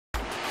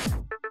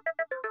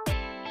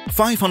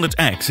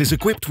500X is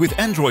equipped with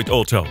Android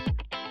Auto.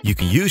 You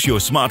can use your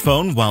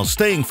smartphone while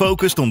staying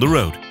focused on the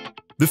road.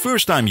 The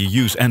first time you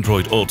use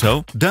Android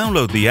Auto,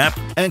 download the app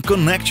and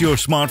connect your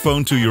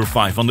smartphone to your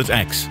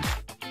 500X.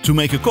 To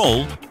make a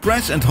call,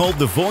 press and hold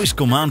the voice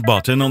command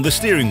button on the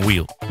steering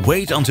wheel.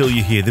 Wait until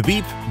you hear the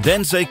beep,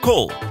 then say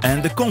call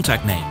and the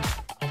contact name.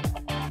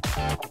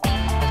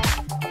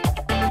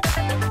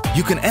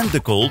 You can end the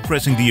call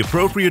pressing the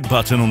appropriate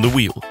button on the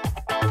wheel.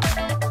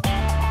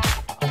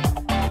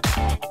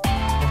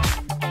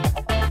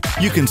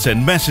 You can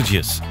send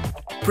messages.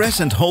 Press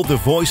and hold the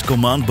voice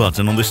command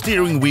button on the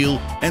steering wheel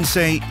and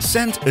say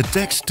 "Send a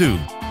text to",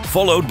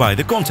 followed by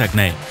the contact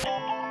name.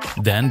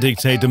 Then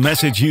dictate the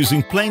message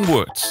using plain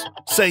words.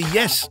 Say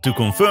yes to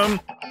confirm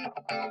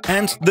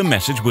and the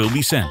message will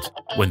be sent.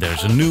 When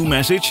there's a new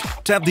message,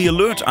 tap the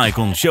alert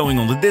icon showing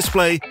on the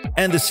display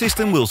and the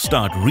system will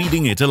start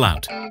reading it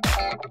aloud.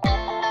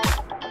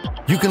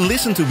 You can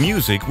listen to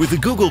music with the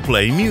Google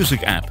Play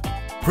Music app.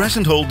 Press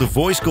and hold the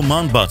voice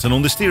command button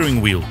on the steering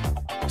wheel.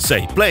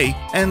 Say play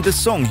and the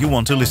song you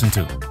want to listen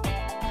to.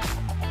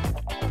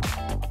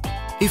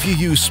 If you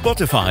use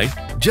Spotify,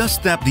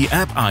 just tap the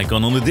app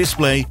icon on the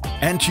display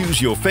and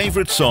choose your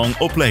favorite song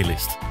or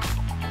playlist.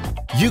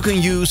 You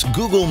can use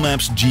Google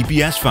Maps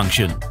GPS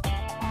function.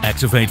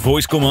 Activate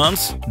voice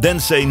commands, then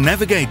say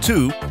navigate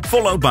to,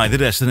 followed by the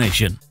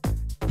destination.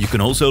 You can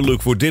also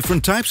look for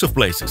different types of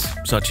places,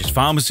 such as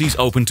pharmacies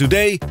open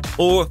today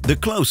or the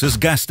closest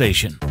gas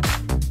station.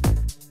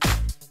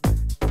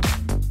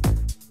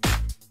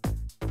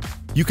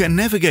 You can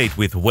navigate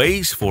with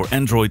Waze for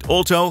Android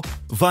Auto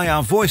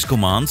via voice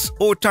commands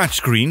or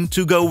touchscreen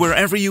to go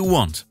wherever you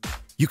want.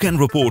 You can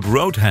report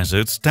road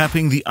hazards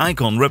tapping the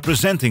icon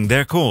representing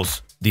their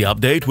cause. The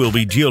update will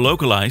be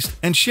geolocalized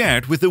and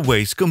shared with the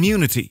Waze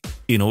community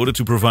in order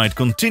to provide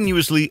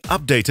continuously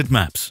updated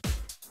maps.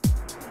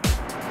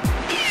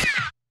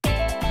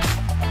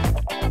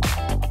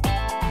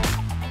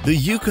 The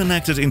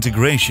Uconnected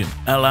integration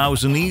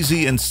allows an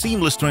easy and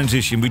seamless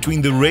transition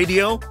between the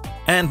radio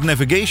and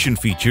navigation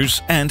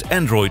features and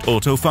Android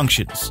Auto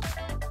functions.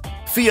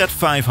 Fiat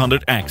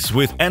 500X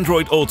with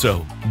Android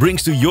Auto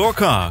brings to your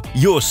car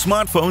your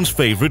smartphone's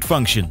favorite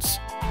functions.